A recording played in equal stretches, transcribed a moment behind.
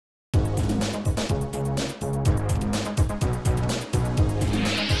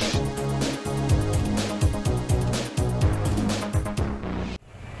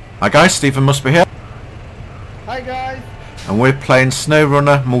Hi guys, Stephen must be here. Hi guys. And we're playing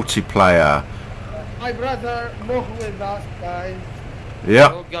SNOWRUNNER multiplayer. My brother Mo with us, guys.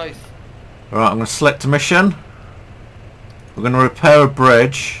 Yep. Hello guys. Alright, I'm going to select a mission. We're going to repair a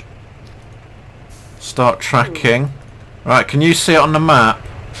bridge. Start tracking. Right, can you see it on the map?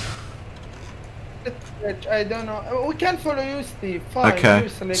 I don't know. We can follow you, Steve. Fine. Okay.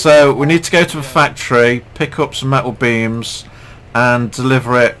 So we need to go to the factory, pick up some metal beams, and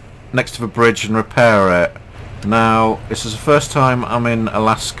deliver it next to the bridge and repair it. Now, this is the first time I'm in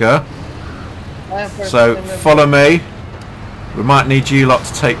Alaska. So follow me. We might need you lot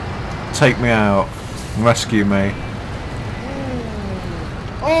to take me out and rescue me.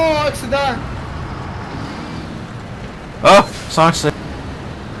 Oh, accident! Oh, sorry. Steve,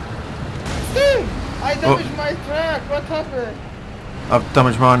 I damaged my track. What happened? I've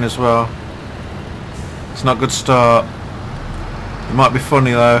damaged mine as well. It's not a good start. It might be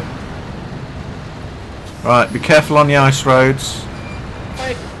funny though. Right, be careful on the ice roads.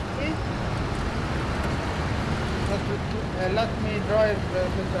 Let me drive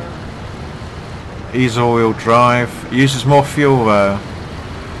better. Ease all-wheel drive. It uses more fuel though.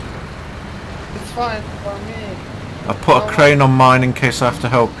 It's fine for me. I put a crane on mine in case I have to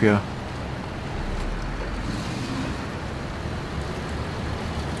help you.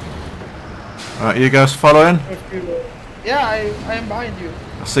 Right, you guys following? Yeah, I am behind you.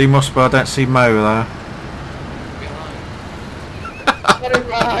 I see Misbah, I don't see Mo though. Very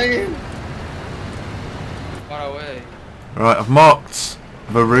behind. Far away. Right, I've marked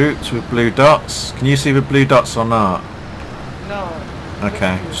the route with blue dots. Can you see the blue dots or not? No.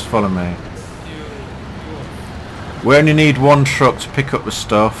 Okay, just follow me. We only need one truck to pick up the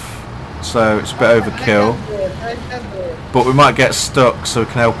stuff, so it's a bit overkill. But we might get stuck, so we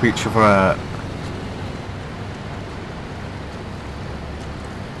can help each other out.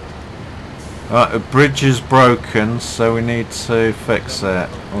 Right, the bridge is broken, so we need to fix it.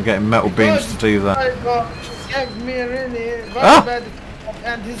 We're getting metal beams to do that. Gave me really very bad,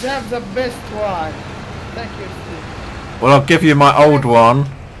 and he has the best one. Thank you, Steve. Well, I'll give you my old one.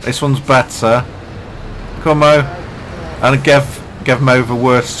 This one's better. Come Mo, and give Mo the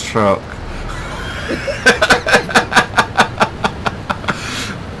worst truck.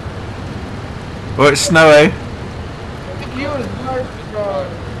 Oh, it's snowy.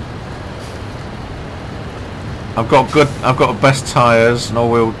 I've got the best tyres and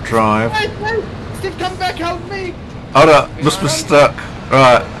all-wheel drive. Hey, Steve, come back, help me! Hold up, must be stuck.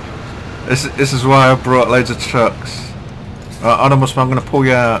 Right, this is why I brought loads of trucks. Right, hold on, I'm going to pull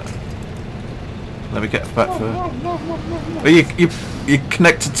you out. Let me get back for. No. You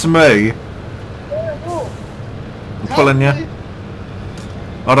connected to me. I'm pulling you.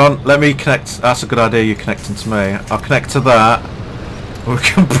 Hold on, let me connect. That's a good idea. You're connecting to me. I'll connect to that. We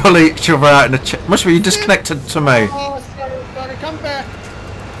can pull each other out in the must be you disconnected to me. Oh, sorry, come back.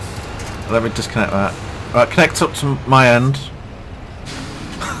 Let me disconnect that. Right, connect up to my end.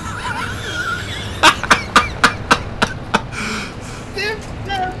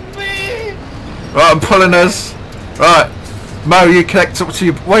 Right, I'm pulling us. Right, Mo, you connect up to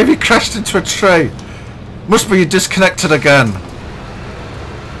you. Why have you crashed into a tree? Must be you disconnected again.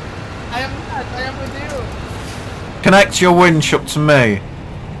 I am not. I am with you. Connect your winch up to me.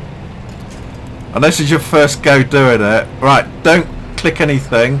 And this is your first go doing it. Right, don't click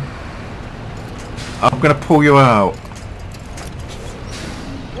anything. I'm going to pull you out.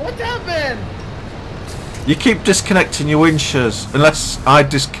 What happened? You keep disconnecting your winches unless I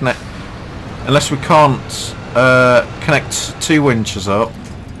disconnect. Unless we can't connect two winches up.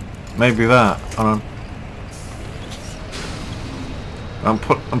 Maybe that. Hold on.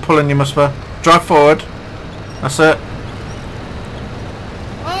 I'm pulling you, Misbah. Drive forward. That's it.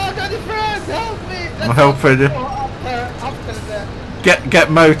 Oh, got your friend, help me! I'm helping you. After that. Get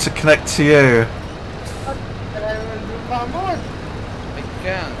Mo to connect to you. I will do Mahmoud. I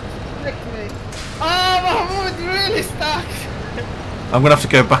can't. Connect me. Oh, Mahmoud really stuck. I'm gonna have to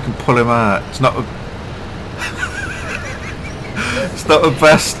go back and pull him out. It's not. It's not the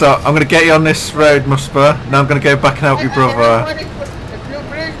best stop. I'm gonna get you on this road, Misbah. Now I'm gonna go back and help your brother. If you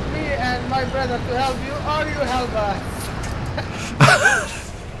bring me and my brother to help you, or you help us.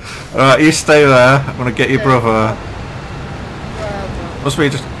 Alright, you stay there. I'm gonna get your brother. Must be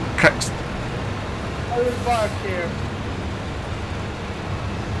just cracks. I will park here.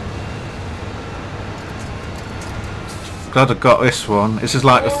 Glad I got this one. This is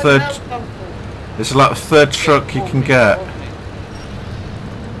like the third. This is like the third truck you can get.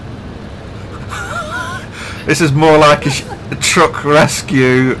 This is more like a truck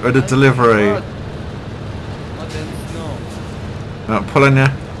rescue and a delivery. What else? No. Right, pulling you.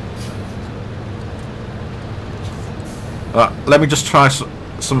 Let me just try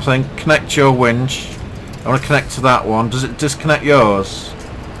something. Connect your winch. I want to connect to that one. Does it disconnect yours?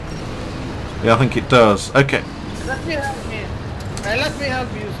 Yeah, I think it does. Okay. Let me help me. Let me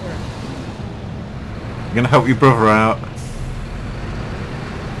help you, sir. You're going to help your brother out.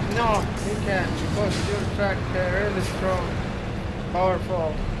 No, you can't because your track really strong,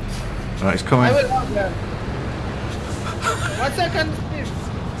 powerful. Right, he's coming. I will help them. 1 second, please.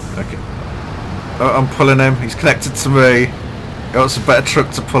 Okay. Oh, I'm pulling him. He's connected to me. He wants a better truck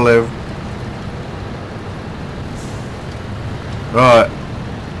to pull him. Right.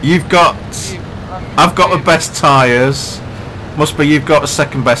 You've got... I've got the best tyres. Must be you've got the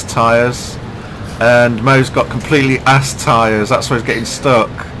second best tyres. And Mo's got completely ass tyres. That's why he's getting stuck.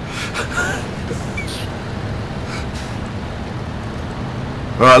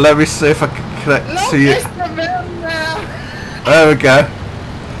 Right, let me see if I can connect to you. There we go.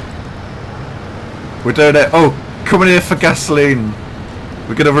 We're doing it. Oh, coming here for gasoline.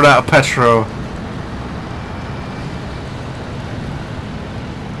 We're going to run out of petrol.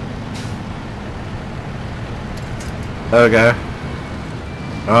 There we go.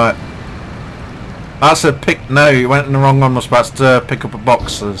 Alright. That's a pick. No, you went in the wrong one. Was about to pick up a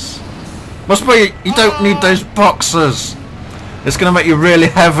boxes. Must be. You don't need those boxes. It's going to make you really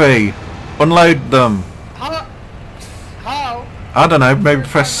heavy. Unload them. How? I don't know. Maybe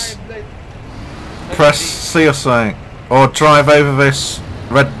press C or something, or drive over this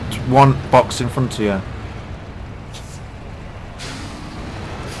red one box in front of you.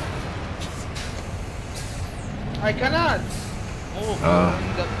 I cannot. Move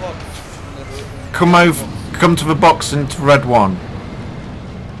in the box. Come over. Come to the box into red one.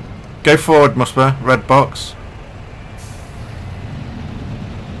 Go forward, Misbah. Red box.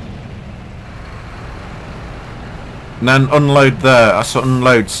 And then unload there. That's the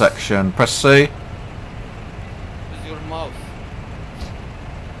unload section. Press C. With your mouse.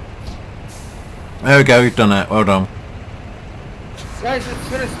 There we go. We've done it. Well done. Guys, it's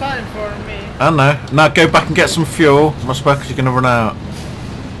first time for me. I know. Now go back and get some fuel, Misbah, because you're going to run out.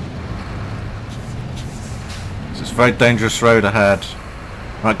 It's a very dangerous road ahead.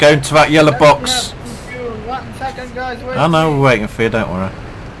 Right, go into that yellow box. 1 second, guys. Wait. I know, we're waiting for you, don't worry.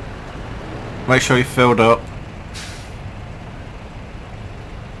 Make sure you're filled up.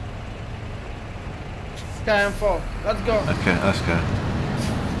 Okay, I'm full. Let's go. Okay, let's go.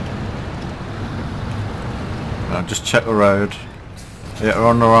 Right, just check the road. Yeah, we're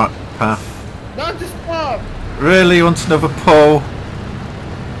on the right path. Don't stop. Really, you want another pull?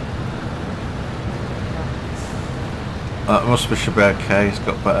 That should be okay. He's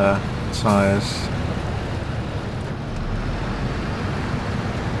got better tyres.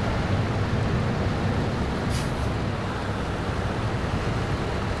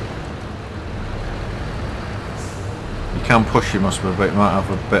 You can push him, Misbah, but it might have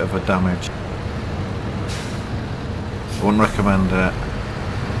a bit of a damage. I wouldn't recommend it.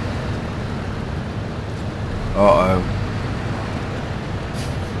 Uh-oh.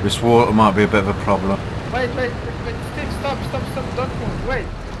 This water might be a bit of a problem. Wait, Steve, stop, don't move, wait.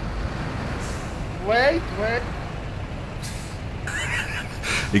 Wait.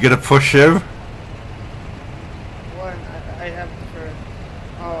 You gonna push him? One, I have to first.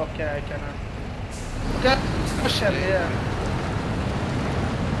 Oh, okay, I cannot. Okay, push him, yeah.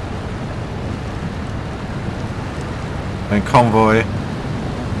 And convoy.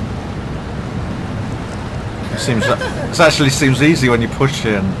 It actually seems easy when you push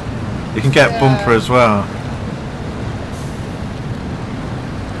in. You can get bumper as well.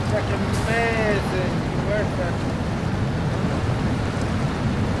 It's like amazing. Worth it.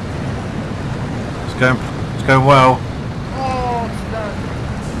 It's going well. Oh, it's done.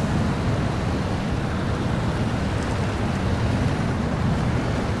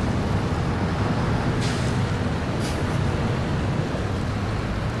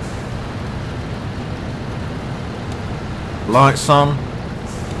 Lights on.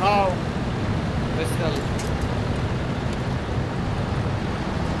 Oh, let's go.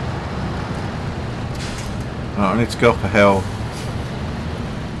 Right, I need to go up a hill.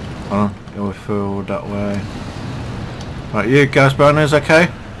 Hold on, go forward that way. Right, you guys, burners, okay?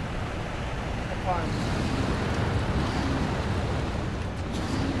 Fine.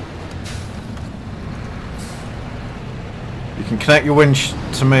 You can connect your winch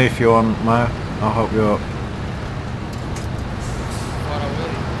to me if you want, Mo. I'll help you up.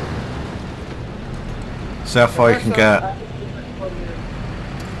 See how far you can get.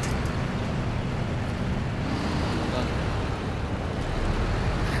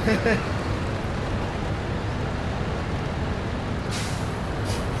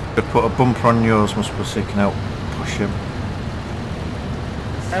 Could put a bumper on yours, Misbah, so you can help push him.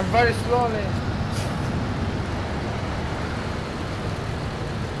 I'm very slowly.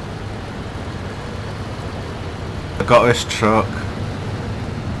 I got this truck.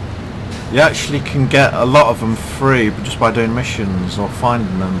 You actually can get a lot of them free but just by doing missions or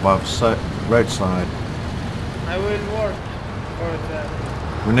finding them by the roadside. I will work for that.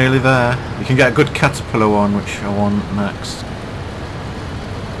 We're nearly there. You can get a good caterpillar one, which I want next.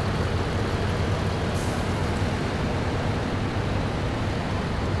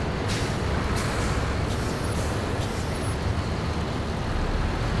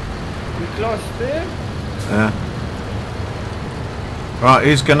 We close there? Yeah. Right,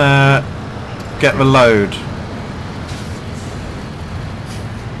 who's gonna get the load?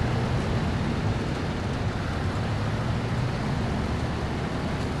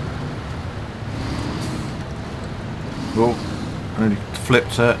 Oh, I nearly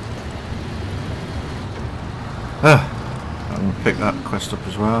flipped it. Ah, I'm gonna pick that quest up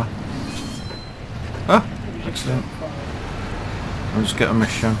as well. Ah, excellent. I'll just get a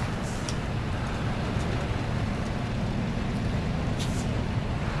mission.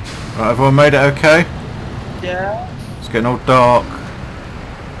 Right, everyone made it okay? Yeah. It's getting all dark.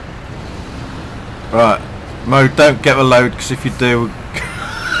 Right, Mo, don't get the load because if you do,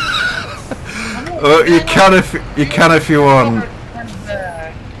 well, you can if you want.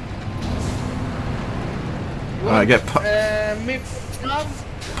 Right, get meat,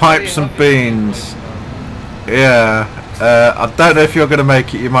 pipes and beans. Yeah, I don't know if you're going to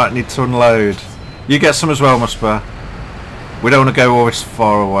make it. You might need to unload. You get some as well, Misbah. We don't want to go all this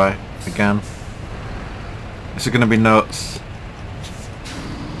far away again. This is going to be nuts.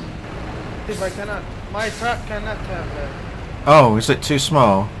 If I cannot, my truck cannot have that. Oh, is it too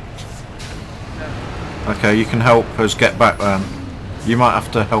small? Yeah. Okay, you can help us get back then. You might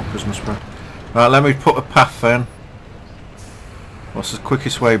have to help us, Misbah. Right, let me put a path in. What's the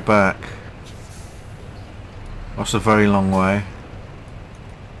quickest way back? That's a very long way.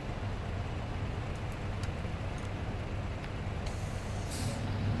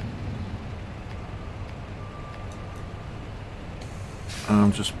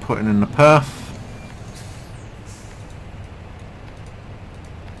 I'm just putting in the path.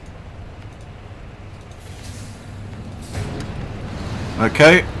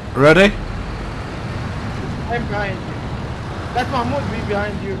 Okay, ready? I'm behind you. Let Mahmoud be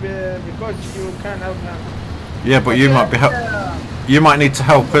behind you because you can help him. Yeah, but you might be you might need to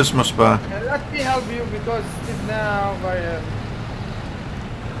help us, Misbah. Let me help you because it's now very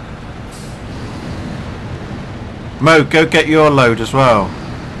Mo, go get your load as well.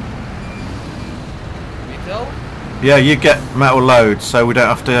 metal. Yeah, you get metal load so we don't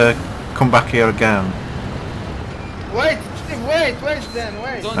have to come back here again. Wait then,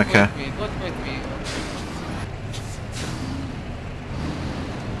 wait. Don't Okay. wait me, don't wait me.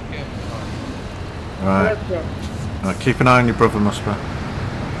 Okay, Right. Let's go. Right, keep an eye on your brother, Misbah.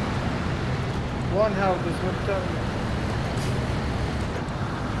 One help is what tell me.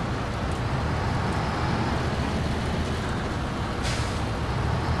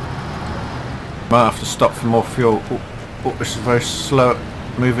 Might have to stop for more fuel. Oh, oh, this is very slow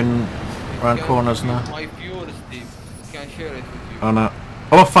moving around corners now. My fuel, Steve. Can share it with you. Oh no.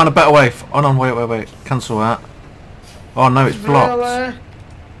 Oh, I found a better way. Oh no, wait. Cancel that. Oh no, it's blocked. Really?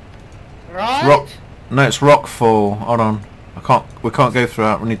 Right? Rock. No, it's rockfall. Hold on. We can't go through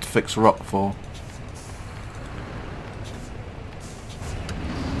that. We need to fix rockfall.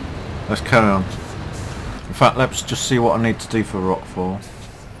 Let's carry on. In fact, let's just see what I need to do for rockfall.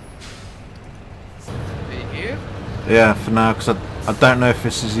 Stay here. Yeah, for now, because I don't know if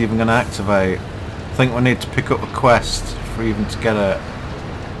this is even going to activate. I think we need to pick up a quest for even to get it.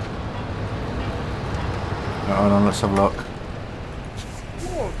 Right, hold on, let's have a look.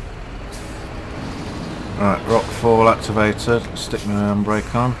 Cool. Right, rockfall activated. Stick my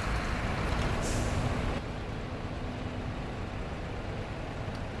handbrake on.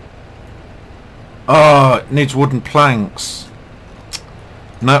 Oh, it needs wooden planks.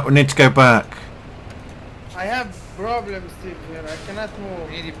 No, we need to go back. I have problems, Steve, here. I cannot move.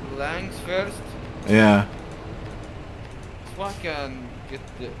 Need planks first. Yeah. So I can get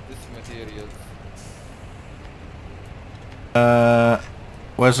this material.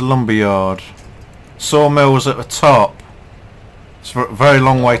 Where's the lumberyard? Sawmill's at the top. It's a very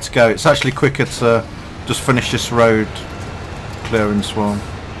long way to go. It's actually quicker to just finish this road clearing this one.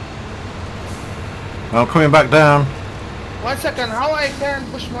 I'm coming back down. 1 second, how I can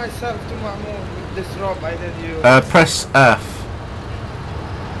push myself to Mahmoud with this rope I did you? Press F.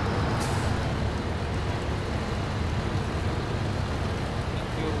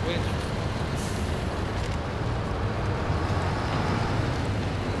 Your winch.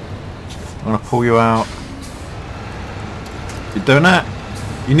 I'm gonna pull you out. You're doing that?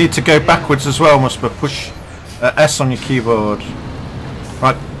 You need to go backwards as well, Misbah. Push S on your keyboard.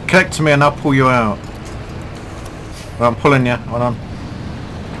 Right, connect to me and I'll pull you out. Right, I'm pulling you. Hold on.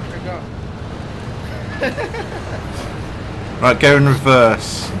 Here we go. Right, go in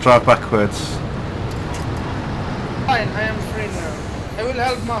reverse. Drive backwards. Fine, I am free now. I will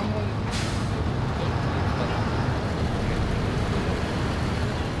help Mahmoud.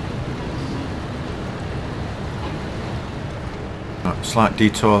 Right, slight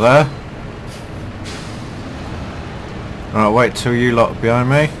detour there. Right, wait till you lot are behind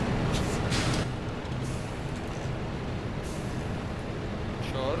me.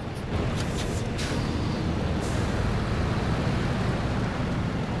 Short.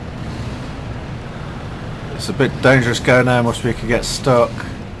 It's a bit dangerous going there, must be you could get stuck.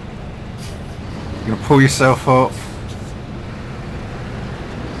 You're gonna pull yourself up.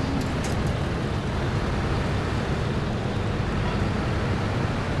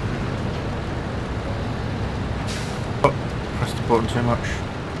 Oh, pressed the button too much.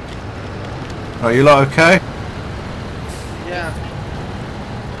 Are you lot okay? Yeah.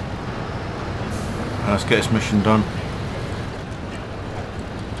 Let's get this mission done.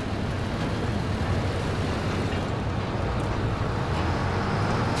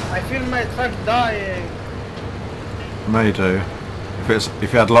 I feel my truck dying. May do. If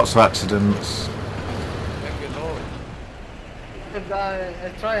you had lots of accidents. Thank you, Lord. But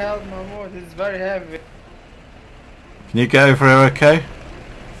I try help Mahmoud, it's very heavy. Can you get over here okay?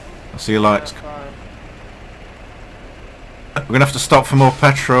 I see your lights. Yeah, fine. We're gonna have to stop for more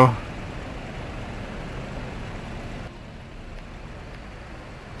petrol.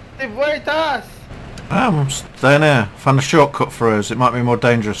 Wait us! I'm staying here. Found a shortcut for us. It might be more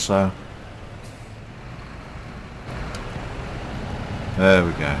dangerous though. There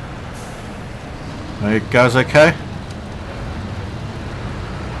we go. Are you guys okay?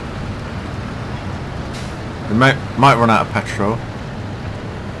 We might run out of petrol.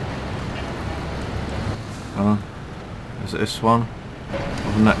 Hold on. Is it this one?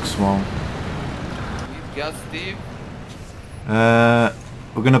 Or the next one? Need gas, Steve?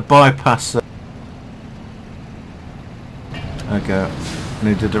 We're gonna bypass it. There we go. And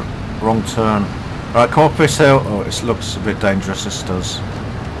he did a wrong turn. Right, come up this hill. Oh, it looks a bit dangerous, this does.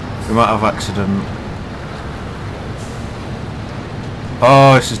 We might have accident.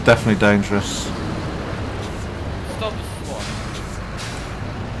 Oh, this is definitely dangerous. Stop this one.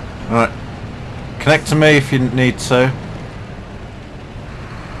 Right. Connect to me if you need to.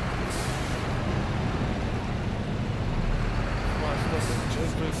 Come on, stop it.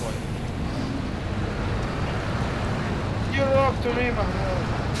 Just do it, boy. You're up to me, Mahmoud.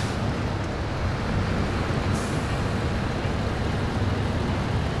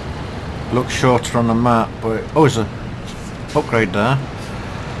 Looks shorter on the map, but oh, there's a upgrade there.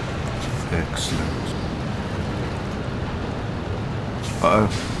 Excellent. Uh oh.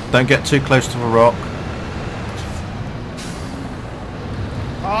 Don't get too close to the rock.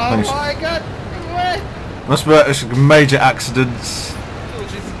 Oh Thanks. my god! Wait! Must be it's major accidents. Too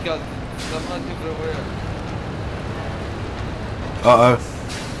difficult. I'm not everywhere. Uh oh.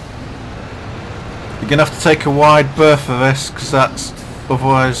 You're gonna have to take a wide berth for this, because that's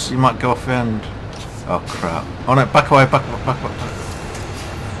otherwise you might go off the end. Oh crap! Oh no! Back away! Back!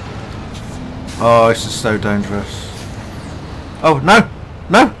 Oh, this is so dangerous. Oh no!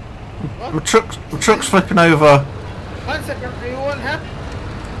 No! My truck's flipping over. 1 second, you won't have.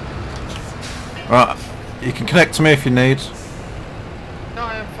 Right, you can connect to me if you need. No,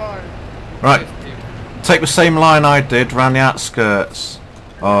 I am fine. Right, Yes, Steve. take the same line I did around the outskirts.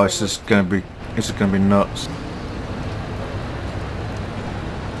 Oh, this is gonna be nuts.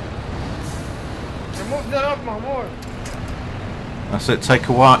 Remove the rock, Mahmoud. That's it. Take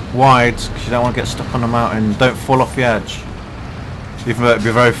a wide because you don't want to get stuck on the mountain. Don't fall off the edge. Even though it'd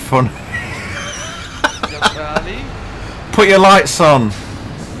be very fun. Jump rally. Put your lights on.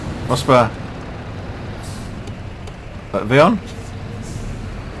 What's that? Are they on?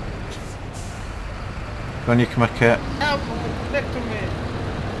 Go on, you can make it. Help, connect to me.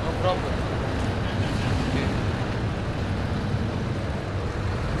 No problem.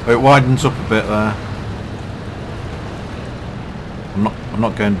 Okay. It widens up a bit there. I'm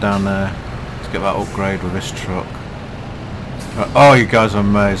not going down there to get that upgrade with this truck. Oh, you guys are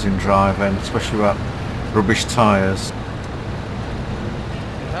amazing driving, especially with rubbish tyres. You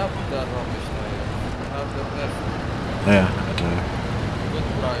have that rubbish tire. You have the best. Yeah, I Good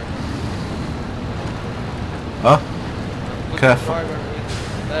driver. do. Oh, Good Careful. driver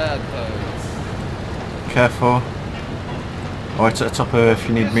with bad tires. careful. Right at the top of it if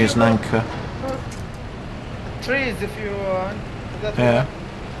you need me as an anchor. Trees if you want. That Yeah.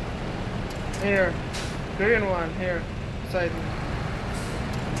 one. Here. Green one, here. Beside me.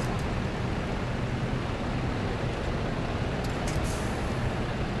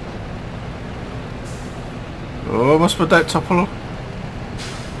 Oh, must be don't topple.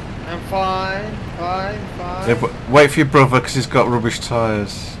 I'm fine. Fine. Yeah, but wait for your brother because he's got rubbish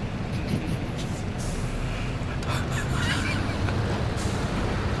tyres.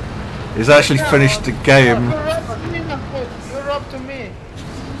 He's actually finished the game. You're up to me.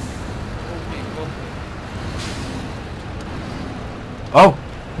 Oh,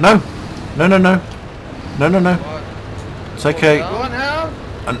 no. No. What? It's okay. Oh, You want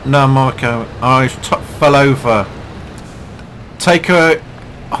help? No, Marco. I fell over. Take a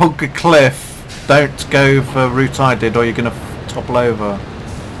hug a cliff. Don't go the route I did or you're going to topple over.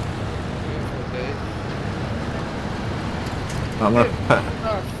 Okay. I'm going to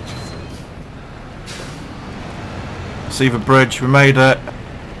see the bridge. We made it.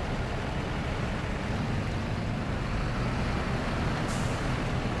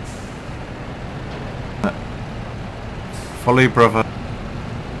 Follow your brother.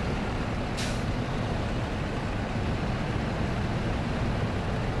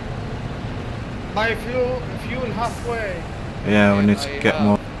 My fuel halfway. Yeah, we need to get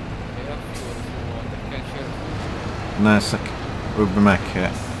more. I have fuel if you want. I can share. No, it's okay. We'll make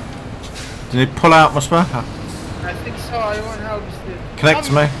it. Do you need to pull out, Misbah? I think so. I want help still. Connect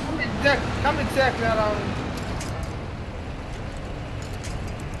to me. Come exactly around.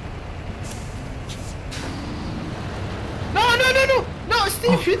 No,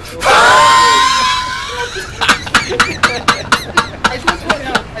 Steve, hit. I just want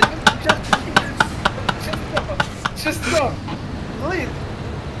help. Just stop. Please.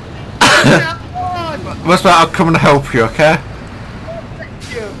 Misbah, I'll come and help you, okay?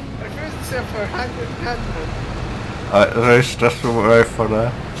 Thank you. I first step for 100. Alright, very stressful way for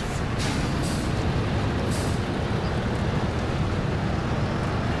that.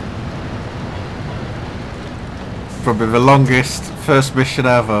 Probably the longest first mission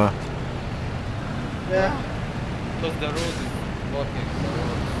ever. Yeah. Because the road is blocking the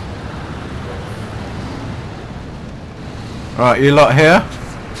road. Right, you lot here?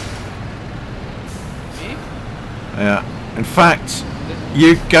 Me? Yeah. In fact,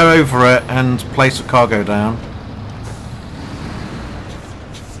 you go over it and place the cargo down.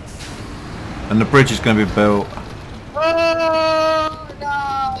 And the bridge is going to be built. Oh,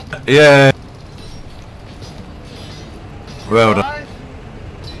 no. Yeah. Well done.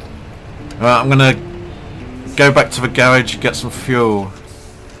 Right, I'm going to go back to the garage and get some fuel.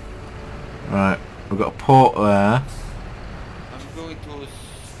 Right, we've got a port there. I'm going to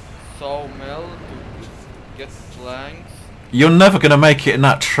sawmill to get planks. You're never going to make it in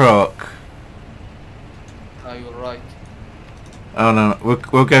that truck. Ah, you're right. Oh no,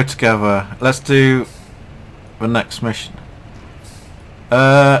 we'll go together. Let's do the next mission.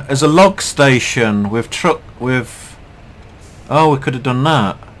 There's a log station with oh, we could have done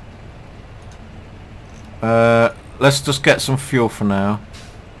that. Let's just get some fuel for now.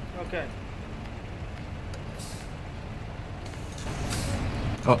 Okay.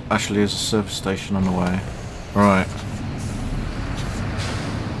 Oh, actually there's a service station on the way. Right.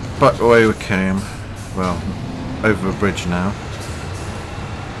 Back the way we came. Well, over the bridge now.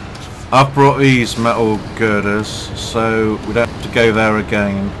 I've brought these metal girders, so we don't have to go there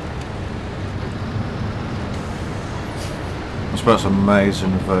again. I suppose it's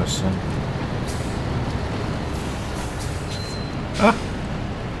amazing reversing. Ah!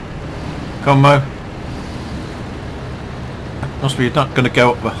 Come on, Mo. Must be you're not going to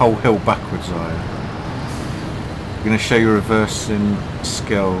go up the whole hill backwards, are you? You're going to show your reversing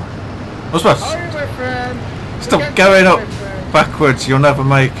skill. What's that? How are you, my friend? Stop going up backwards, you'll never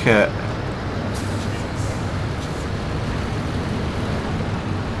make it.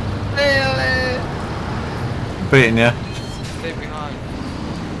 Really? Beating you. Stay behind.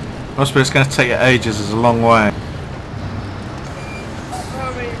 Must be it's going to take you ages, it's a long way.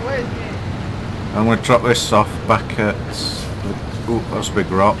 Wait me. I'm going to drop this off back at... Ooh, that's a big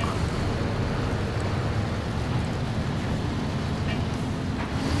rock.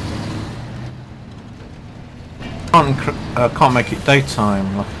 Can't make it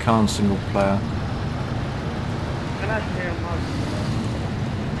daytime like I can single player. Cannot hear much.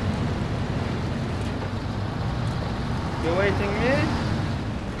 You waiting me?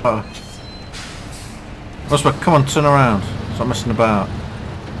 Oh. Rosberg, come on, turn around. Stop messing about.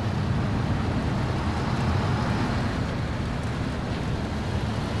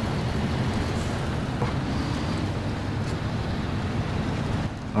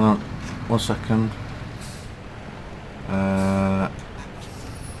 Hold on, 1 second.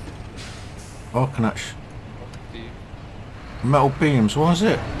 Oh, can actually... Metal beams, what was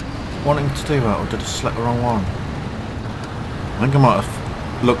it? Wanting to do that, or did I select the wrong one? I think I might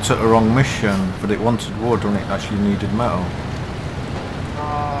have looked at the wrong mission, but it wanted wood when it actually needed metal.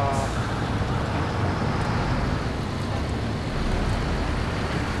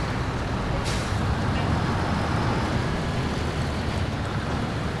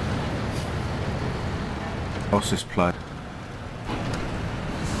 What's this play?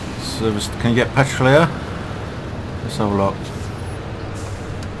 Service, can you get petrol here? Let's have a look.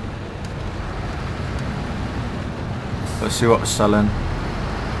 Let's see what they're selling.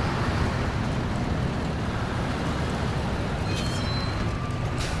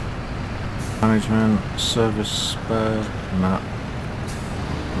 Management, service spare, no.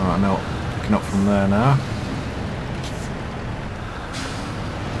 Right, now picking up from there now.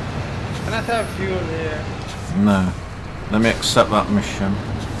 Can I have fuel here? No. Let me accept that mission.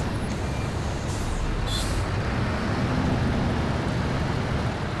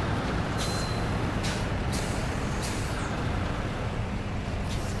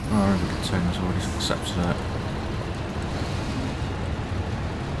 Oh, the container's already accepted it.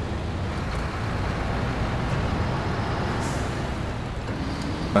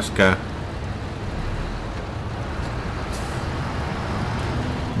 Let's go.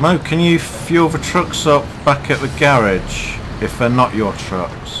 Mo, can you fuel the trucks up back at the garage if they're not your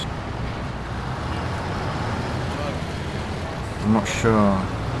trucks? I'm not sure.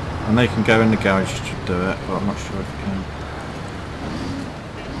 I know you can go in the garage to do it, but I'm not sure if you can.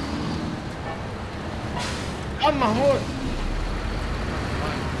 I'm Mahmoud!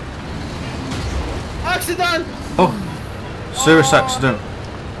 Accident! Oh! Serious accident.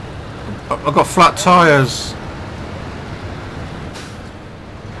 I've got flat tyres.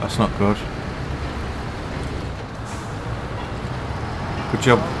 That's not good. Good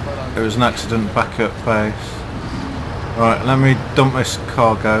job. It was an accident back at base. Right, let me dump this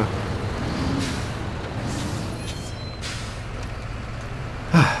cargo.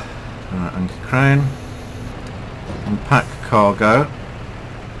 Right, anchor crane. Unpack cargo.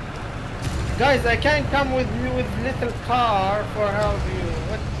 Guys, I can't come with you with little car for help you.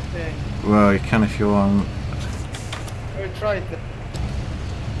 What do you think? Well, you can if you want. We tried that.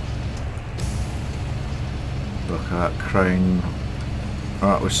 Look at that crane.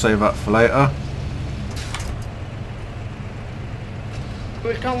 Alright, we'll save that for later.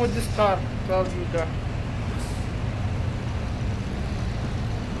 We'll come with this car. So you go.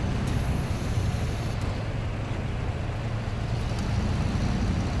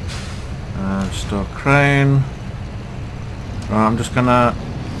 Restore crane. Right, I'm just gonna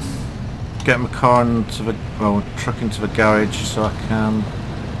get my car into the, well, truck into the garage so I can.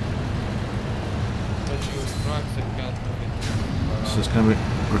 So it's going to be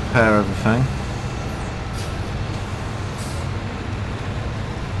repair everything.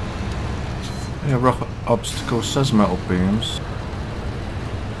 Yeah, rock obstacle says metal beams.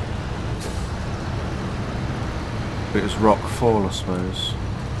 But it's rock fall, I suppose.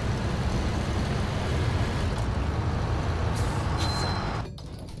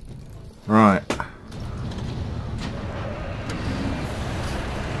 Right.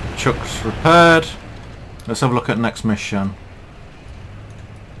 Chuck's repaired. Let's have a look at the next mission.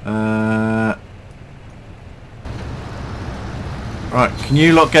 Right, can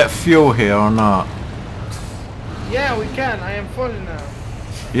you lot get fuel here or not? Yeah, we can. I am full now.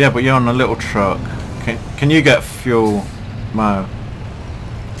 Yeah, but you're on a little truck. Can you get fuel, Mo?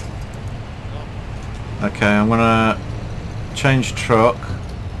 Okay, I'm gonna change truck.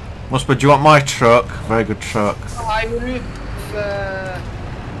 Misbah, do you want my truck? Very good truck. I will use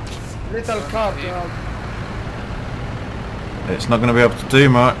little car to help. It's not going to be able to do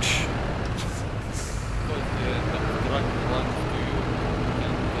much.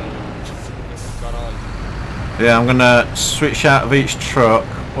 Yeah, I'm going to switch out of each truck.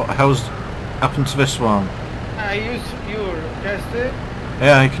 What the hell's happened to this one? I use your tester.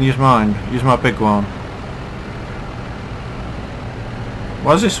 Yeah, you can use mine. Use my big one.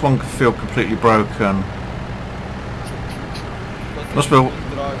 Why does this one feel completely broken? Misbah,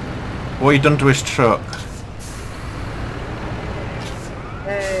 what have you done to his truck?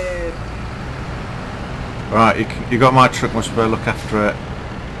 Right, you got my truck, Misbah, look after it.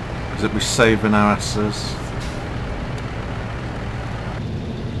 Because it'll be saving our asses.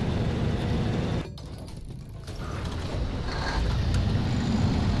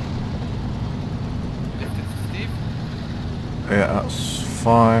 Yeah, that's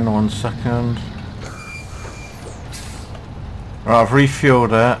fine. 1 second. Right, Right, I've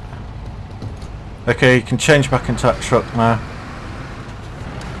refueled it. Okay, you can change back into that truck now.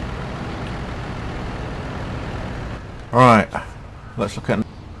 Right, let's look at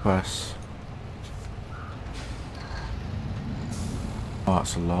quests. Oh,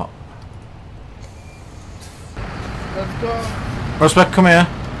 that's a lot. Let's go. Respect, come here.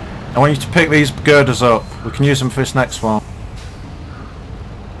 I want you to pick these girders up. We can use them for this next one.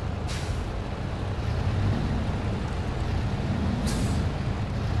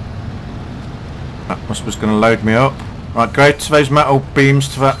 That must be going to load me up. Right, go to those metal beams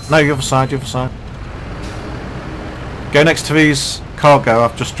to that. No, the other side, the other side. Go next to these cargo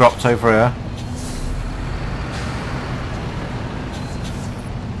I've just dropped over here.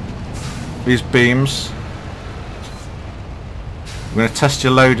 These beams. I'm going to test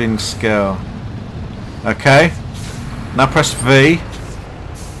your loading skill. Okay. Now press V.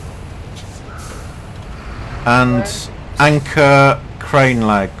 And anchor crane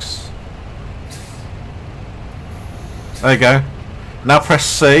legs. There you go. Now press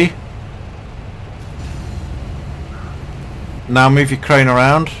C. Now move your crane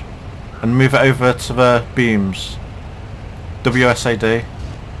around and move it over to the beams. WSAD.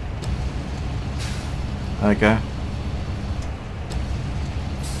 There you go.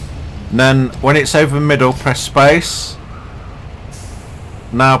 And then when it's over the middle, press space.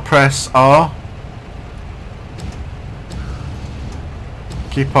 Now press R.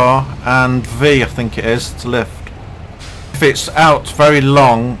 Keep R and V, I think it is, to lift. If it's out very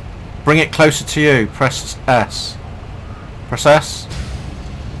long, bring it closer to you. Press S. Press S.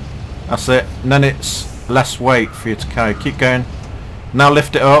 That's it. And then it's less weight for you to carry. Keep going. Now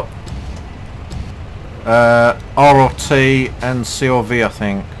lift it up. R or T and C or V, I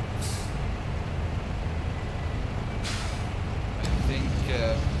think.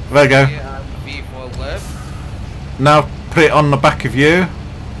 There you go. V for left. Now put it on the back of you.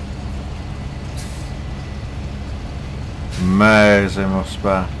 Amazing,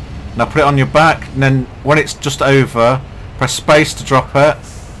 Misbah. Now put it on your back, and then when it's just over, press space to drop it.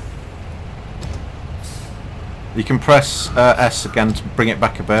 You can press S again to bring it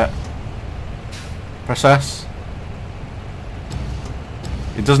back a bit. Press S.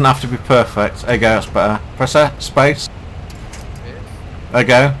 It doesn't have to be perfect. There you go, that's better. Press S, space. There you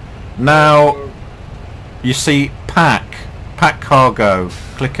go. Now you see pack cargo.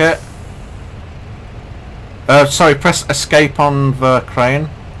 Click it. Sorry, press escape on the crane.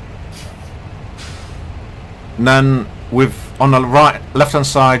 And then on the left hand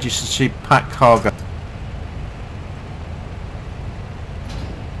side you should see pack cargo.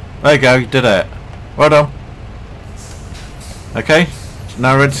 There you go, you did it. Well done. Okay,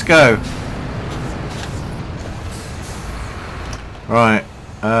 now ready to go. Right,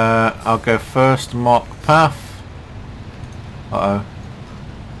 I'll go first, mark path. Uh-oh.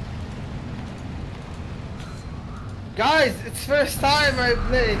 Guys, it's first time I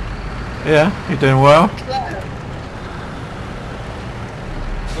played. Yeah, you're doing well.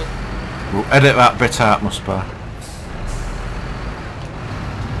 We'll edit that bit out, Misbah.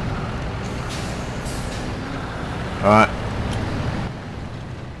 Alright.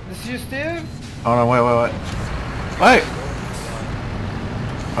 This you Steve? Oh no, wait. Wait!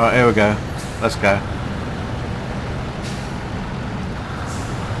 Alright, here we go. Let's go.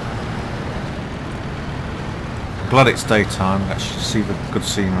 Glad it's daytime, I should see the good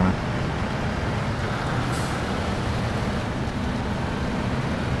scenery.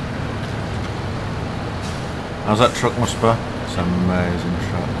 How's that truck, Misbah? It's an amazing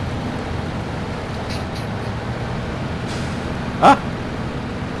truck. Ah!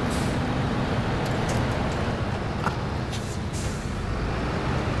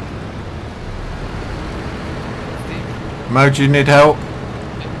 Mo, do you need help?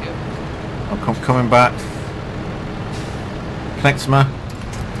 I'm coming back. Connect to me.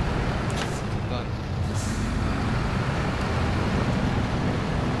 Done.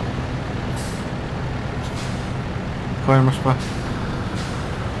 Come on, Misbah.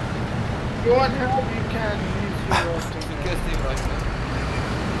 If you want help, you can use your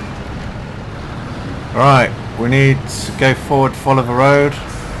Right, we need to go forward, follow the road.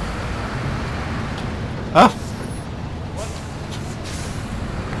 Ah!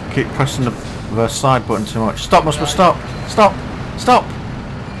 Keep pressing the side button too much. Stop, Misbah, stop! Stop! Stop!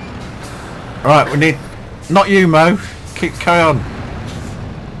 Right, we need... Not you, Mo. Carry on.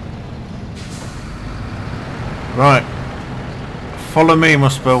 Right. Follow me,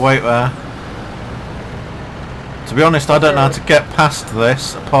 Misbah. Wait there. To be honest, I don't know how to get past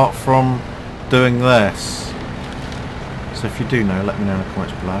this apart from doing this. So if you do know, let me know in the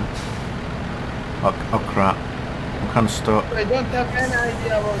comments below. Oh crap. I'm kind of stuck. I don't have any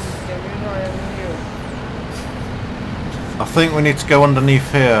idea about this game, you know, I am new. I think we need to go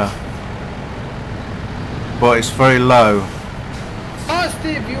underneath here. But it's very low. Oh,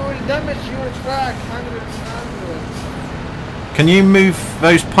 Steve, you will damage your track 100. Can you move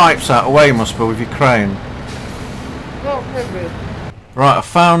those pipes out away, Misbah, with your crane? No, maybe. Right, I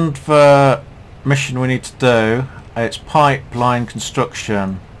found the mission we need to do. It's pipeline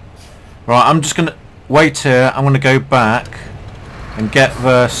construction. Right, I'm just going to wait here. I'm going to go back and get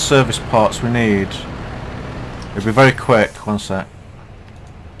the service parts we need. It'll be very quick. One sec.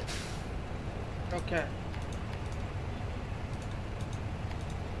 Okay.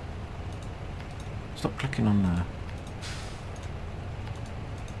 Stop clicking on there.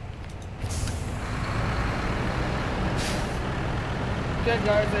 Okay,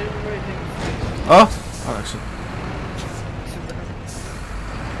 guys, are you waiting? Oh, excellent.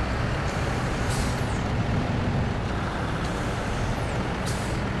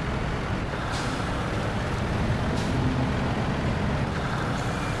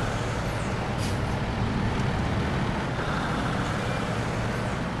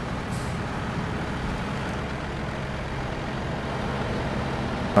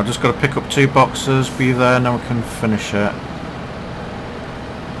 I've just got to pick up 2 boxes, be there, and then we can finish it.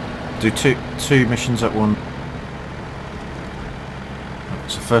 Do two missions at once.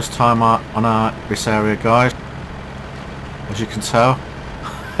 It's the first time on this area, guys, as you can tell.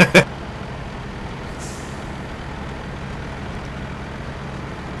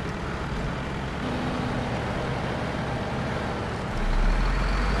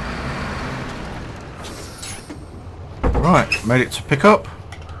 Right, made it to pick up.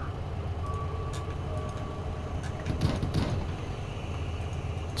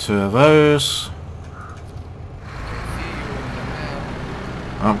 Two of those.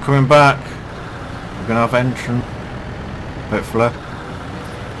 I'm coming back. We're gonna have entrance, hopefully.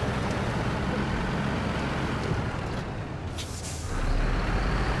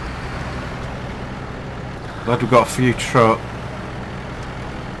 Glad we've got a few trucks.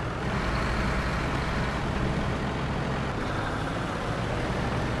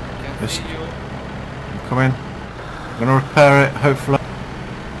 Come in. I'm gonna repair it, hopefully.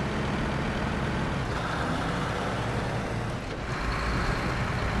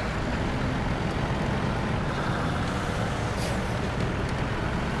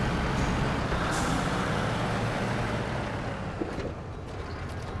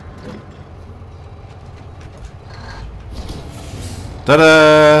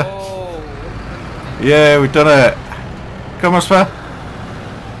 Ta-da! Oh, Yeah, we've done it. Come on, Misbah.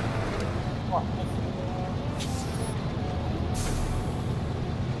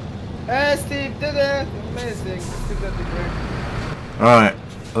 Hey, Steve did it! Amazing. Steve did great. Right,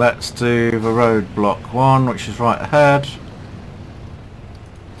 let's do the roadblock 1, which is right ahead.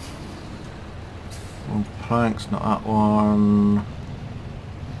 1 planks, not that one.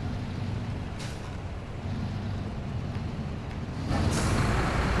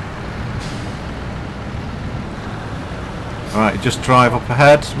 Right, you just drive up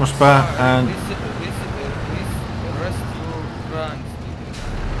ahead, Misbah, and this rescue runs.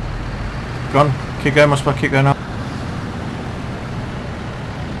 go on, keep going, Misbah, keep going up.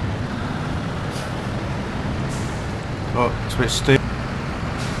 Oh, it's a bit steep.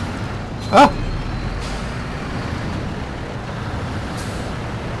 Ah!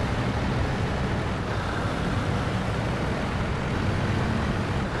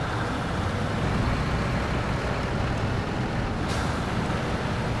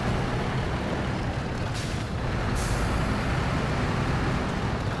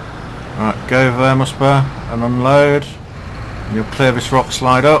 Right, go over there, Misbah, and unload. And you'll clear this rock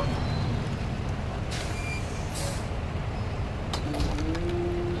slide up.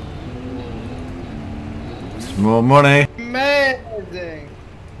 Some more money. Amazing.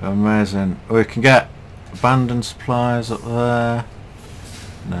 Amazing. We can get abandoned supplies up there.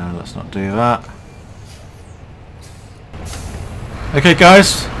 No, let's not do that. Okay,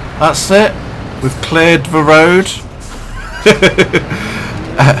 guys, that's it. We've cleared the road.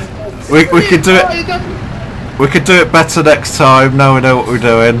 We could do it. We could do it better next time. Now we know what we're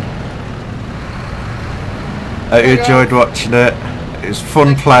doing. Hope you enjoyed watching it. It was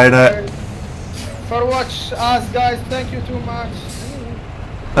fun playing it. For watch us, guys. Thank you too much.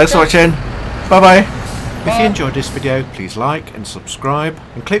 Thanks for watching. Bye bye. If you enjoyed this video, please like and subscribe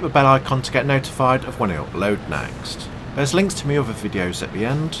and click the bell icon to get notified of when I upload next. There's links to my other videos at the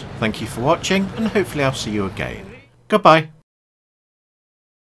end. Thank you for watching and hopefully I'll see you again. Goodbye.